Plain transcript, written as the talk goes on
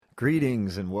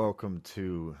Greetings and welcome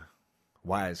to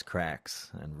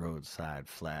Wisecracks and Roadside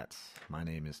Flats. My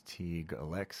name is Teague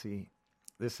Alexi.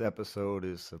 This episode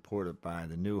is supported by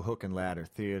the new Hook and Ladder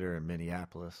Theater in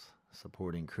Minneapolis,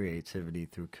 supporting creativity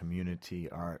through community,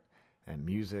 art, and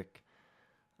music.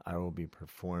 I will be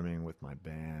performing with my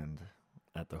band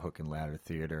at the Hook and Ladder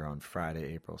Theater on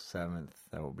Friday, April 7th.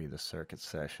 That will be the Circuit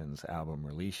Sessions album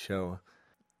release show.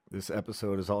 This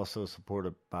episode is also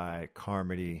supported by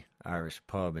Carmody Irish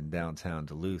Pub in downtown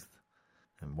Duluth,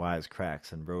 and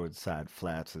Wisecracks and Roadside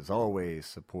Flats is always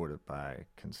supported by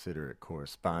considerate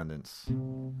correspondence.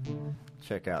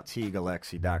 Check out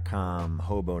TeagueAlexi.com,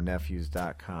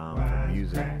 HoboNephews.com for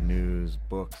music, news,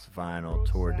 books, vinyl,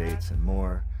 tour dates, and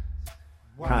more.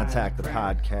 Contact the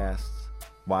podcasts,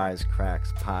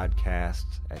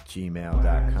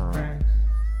 wisecrackspodcasts@gmail.com.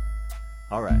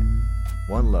 All right,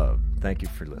 one love. Thank you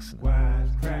for listening.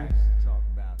 Wisecracks. Talk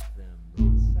about them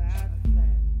roadside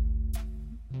flats.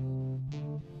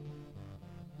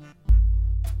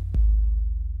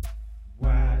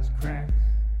 Wisecracks.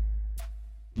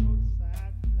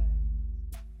 Roadside flats.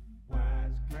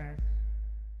 Wisecracks.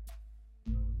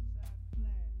 Roadside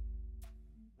flats.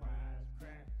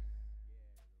 Wisecracks.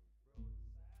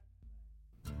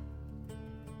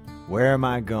 Where am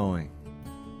I going?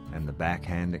 And the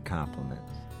backhanded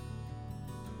compliments.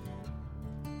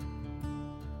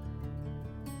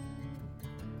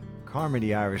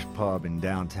 Carmody Irish Pub in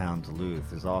downtown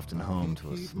Duluth is often home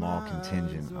to a small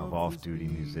contingent of off-duty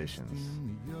musicians.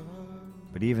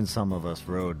 But even some of us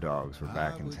road dogs were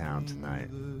back in town tonight.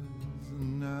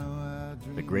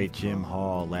 The great Jim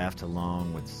Hall laughed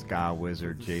along with ska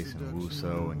wizard Jason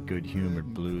Wuso and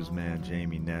good-humored bluesman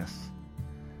Jamie Ness.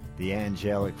 The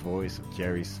angelic voice of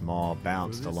Jerry Small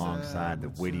bounced alongside the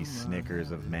witty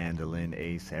snickers of mandolin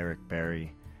ace Eric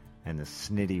Berry and the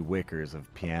snitty wickers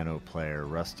of piano player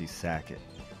Rusty Sackett.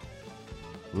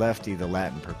 Lefty, the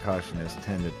Latin percussionist,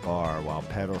 tended bar, while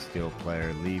pedal steel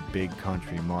player Lee Big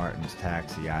Country Martin's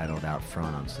taxi idled out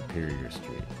front on Superior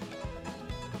Street.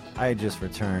 I had just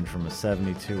returned from a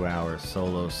 72-hour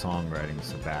solo songwriting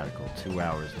sabbatical 2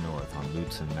 hours north on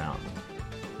Lutsen Mountain,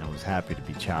 and was happy to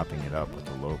be chopping it up with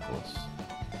the locals.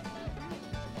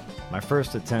 My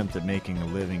first attempt at making a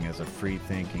living as a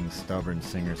free-thinking, stubborn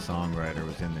singer-songwriter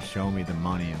was in the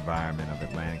show-me-the-money environment of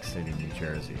Atlantic City, New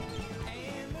Jersey.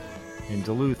 In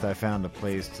Duluth, I found a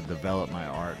place to develop my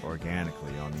art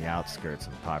organically on the outskirts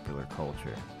of popular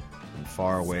culture, and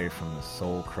far away from the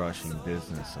soul-crushing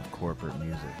business of corporate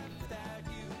music.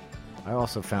 I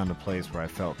also found a place where I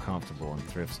felt comfortable in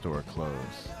thrift store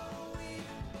clothes.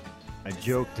 I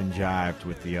joked and jived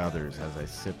with the others as I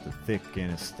sipped a thick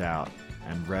Guinness stout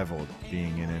and reveled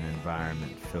being in an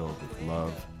environment filled with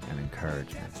love and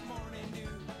encouragement.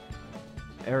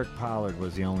 Eric Pollard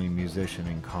was the only musician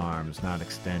in Carms not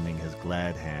extending his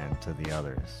glad hand to the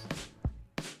others.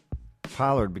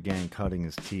 Pollard began cutting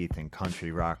his teeth in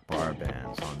country rock bar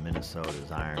bands on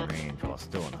Minnesota's Iron Range while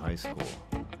still in high school.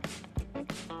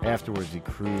 Afterwards, he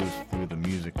cruised through the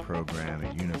music program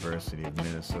at University of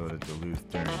Minnesota Duluth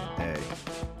during the day,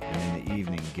 and in the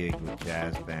evening gigged with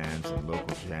jazz bands and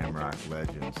local jam rock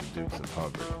legends, the Dukes of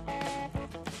Hazzard.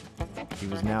 He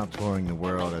was now touring the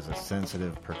world as a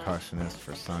sensitive percussionist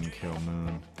for Sun Kil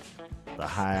Moon, the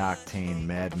high-octane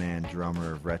madman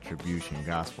drummer of Retribution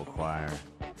Gospel Choir,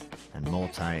 and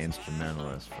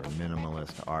multi-instrumentalist for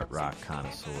minimalist art rock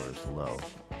connoisseurs Low.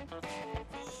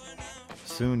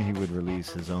 Soon he would release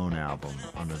his own album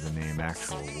under the name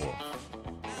Actual Wolf.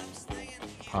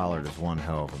 Pollard is one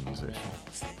hell of a musician.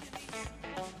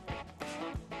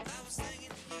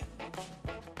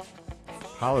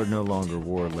 Pollard no longer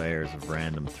wore layers of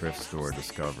random thrift store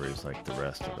discoveries like the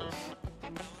rest of us.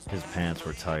 His pants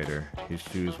were tighter, his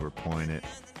shoes were pointed,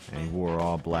 and he wore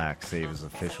all black save his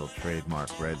official trademark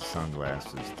red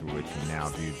sunglasses through which he now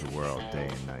viewed the world day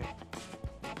and night.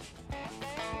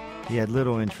 He had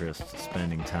little interest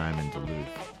spending time in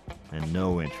Duluth, and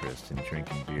no interest in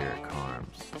drinking beer at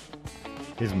Carms.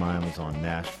 His mind was on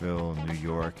Nashville, New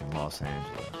York, and Los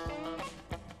Angeles.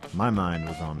 My mind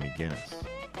was on McGuinness.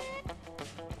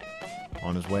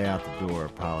 On his way out the door,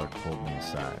 Pollard pulled me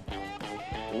aside.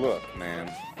 Look,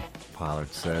 man,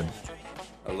 Pollard said,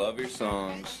 I love your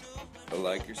songs. I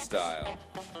like your style.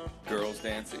 Girls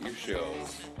dance at your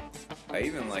shows. I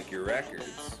even like your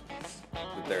records,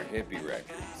 but they're hippie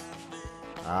records.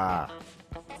 Ah,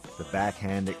 the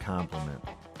backhanded compliment.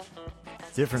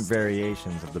 Different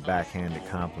variations of the backhanded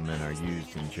compliment are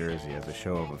used in Jersey as a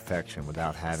show of affection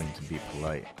without having to be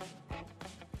polite.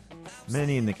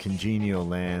 Many in the congenial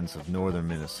lands of northern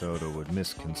Minnesota would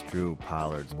misconstrue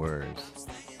Pollard's words,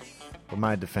 but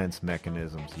my defense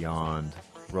mechanisms yawned,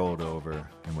 rolled over,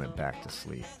 and went back to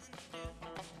sleep.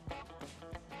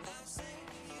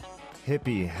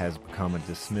 Hippie has become a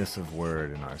dismissive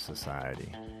word in our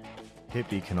society.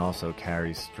 Hippie can also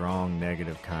carry strong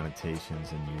negative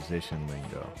connotations in musician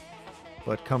lingo.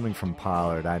 But coming from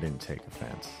Pollard, I didn't take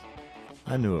offense.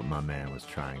 I knew what my man was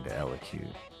trying to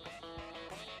elocute.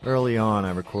 Early on,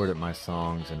 I recorded my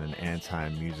songs in an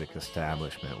anti-music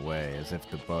establishment way, as if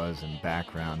the buzz and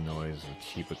background noise of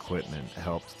cheap equipment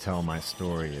helped tell my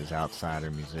story as outsider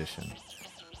musician.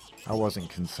 I wasn't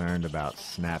concerned about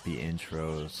snappy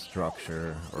intros,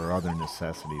 structure, or other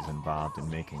necessities involved in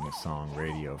making a song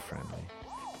radio-friendly.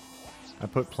 I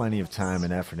put plenty of time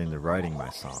and effort into writing my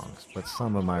songs, but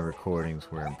some of my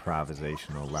recordings were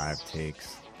improvisational live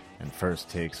takes and first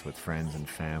takes with friends and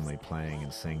family playing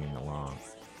and singing along.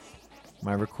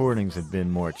 My recordings had been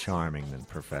more charming than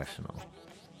professional.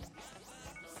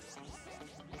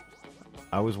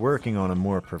 I was working on a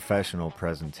more professional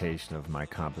presentation of my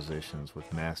compositions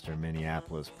with master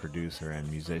Minneapolis producer and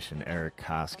musician Eric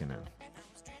Koskinen.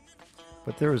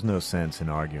 But there was no sense in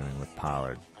arguing with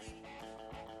Pollard.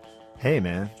 "Hey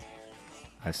man,"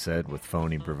 I said with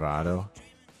phony bravado,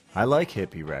 "I like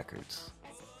hippie records."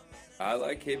 I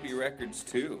like hippie records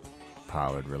too.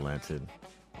 Pollard relented,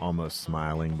 almost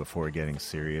smiling before getting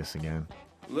serious again.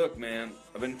 Look, man,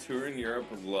 I've been touring Europe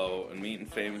with Low and meeting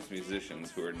famous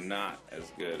musicians who are not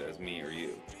as good as me or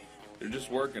you. They're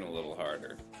just working a little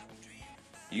harder.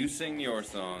 You sing your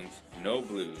songs, no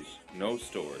blues, no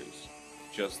stories,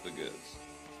 just the goods.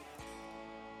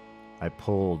 I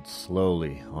pulled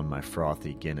slowly on my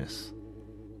frothy Guinness.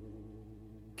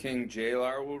 King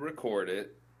J-Lar will record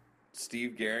it.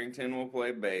 Steve Garrington will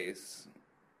play bass.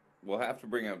 We'll have to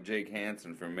bring up Jake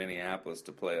Hansen from Minneapolis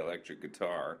to play electric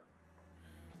guitar.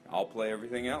 I'll play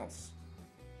everything else.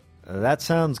 That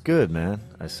sounds good, man,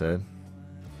 I said.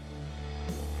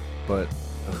 But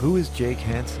who is Jake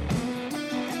Hansen?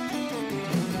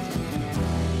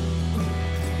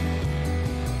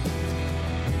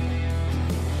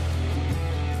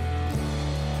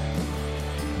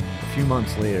 A few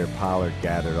months later, Pollard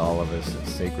gathered all of us at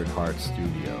Sacred Heart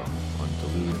Studio on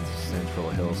Duluth's Central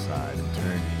Hillside and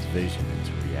turned his vision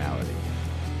into reality.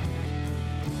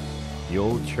 The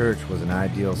old church was an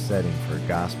ideal setting for a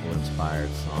gospel-inspired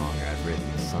song I'd written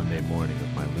the Sunday morning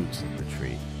of my Lutsen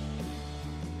retreat.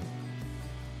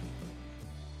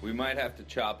 We might have to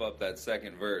chop up that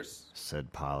second verse,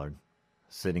 said Pollard,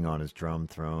 sitting on his drum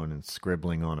throne and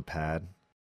scribbling on a pad.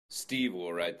 Steve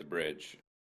will write the bridge.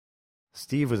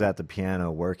 Steve was at the piano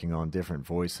working on different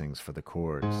voicings for the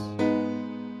chords.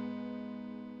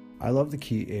 I love the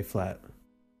key A-flat.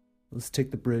 Let's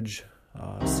take the bridge,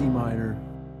 C minor,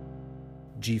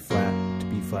 G flat to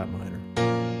B flat minor.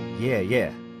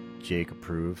 Yeah, Jake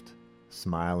approved,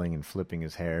 smiling and flipping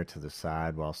his hair to the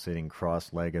side while sitting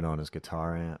cross-legged on his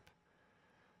guitar amp.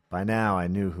 By now I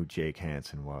knew who Jake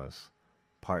Hansen was.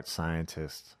 Part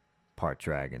scientist, part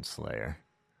dragon slayer.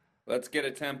 Let's get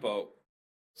a tempo,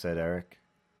 said Eric,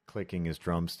 clicking his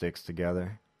drumsticks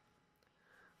together.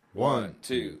 1,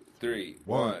 2, 3,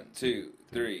 1, 2,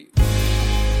 3.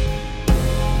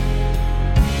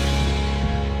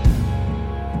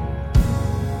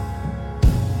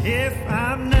 If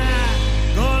I'm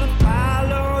not gonna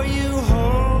follow you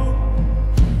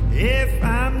home, if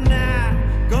I'm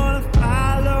not gonna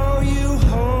follow you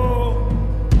home,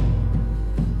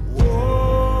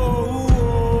 whoa,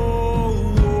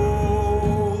 whoa,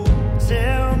 whoa.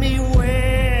 Tell me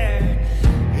where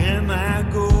am I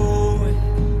going?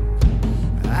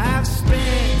 I've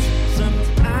spent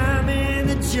some time in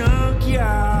the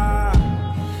junkyard.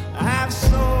 I've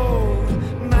sold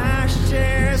my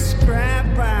share of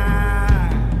scrap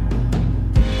iron.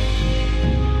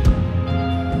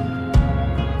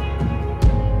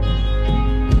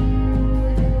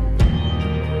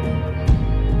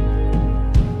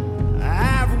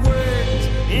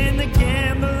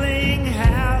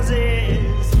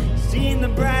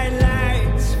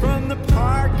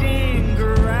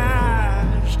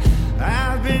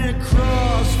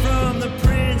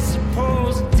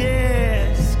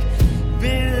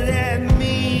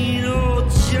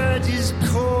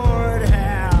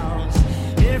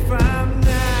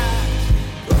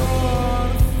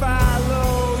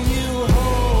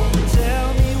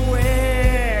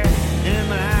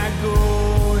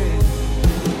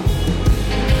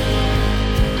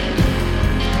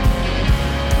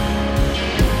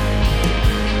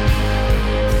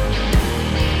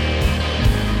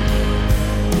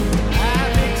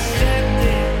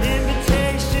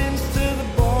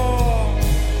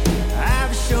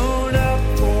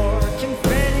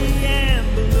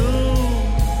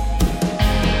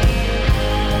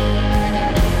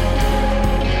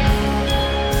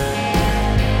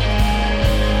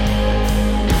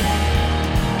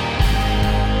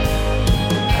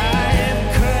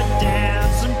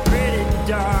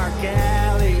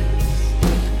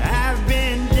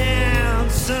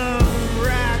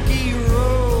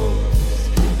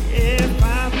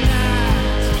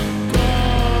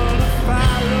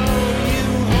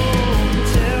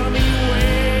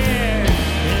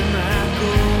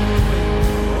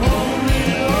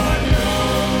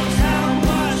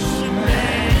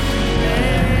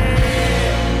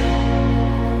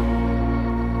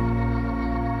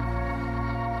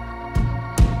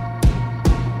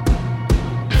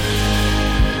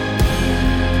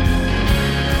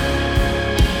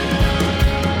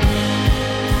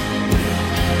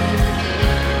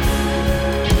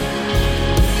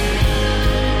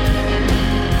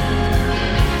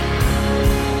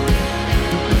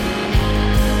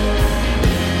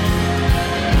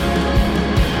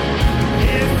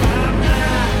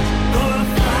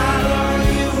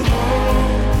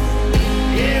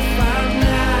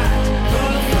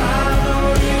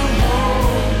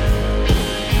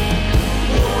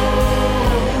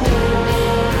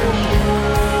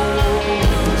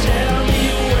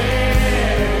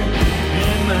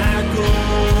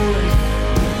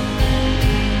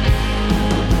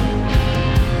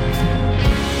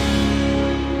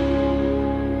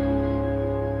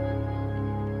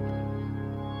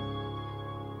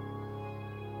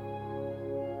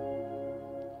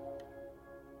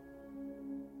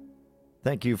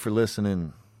 Thank you for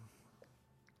listening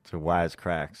to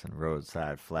Wisecracks and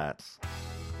Roadside Flats.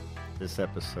 This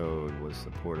episode was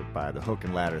supported by the Hook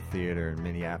and Ladder Theater in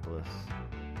Minneapolis.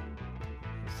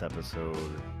 This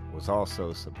episode was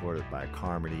also supported by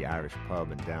Carmody Irish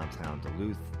Pub in downtown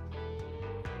Duluth.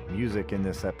 Music in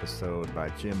this episode by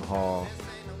Jim Hall,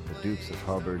 the Dukes of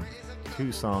Hubbard,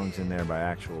 2 songs in there by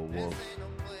Actual Wolf,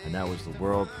 and that was the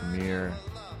world premiere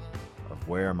of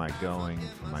Where Am I Going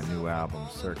from my new album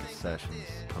Circuit Sessions,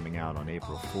 coming out on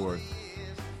April 4th.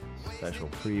 Special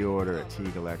pre-order at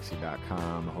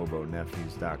teagalexi.com,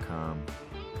 hobonephews.com.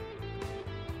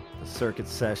 The Circuit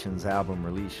Sessions album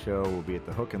release show will be at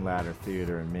the Hook and Ladder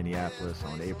Theater in Minneapolis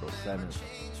on April 7th.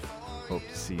 Hope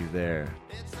to see you there.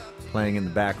 Playing in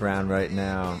the background right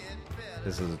now,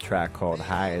 this is a track called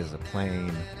High as a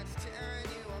Plane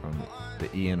from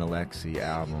the Ian Alexi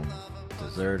album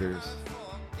Deserters.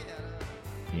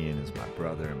 Ian is my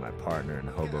brother and my partner in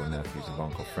the Hobo Nephews of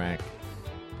Uncle Frank.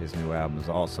 His new album is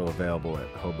also available at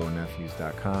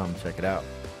hobonephews.com. Check it out.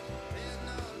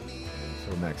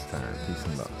 Until next time, peace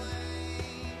and love.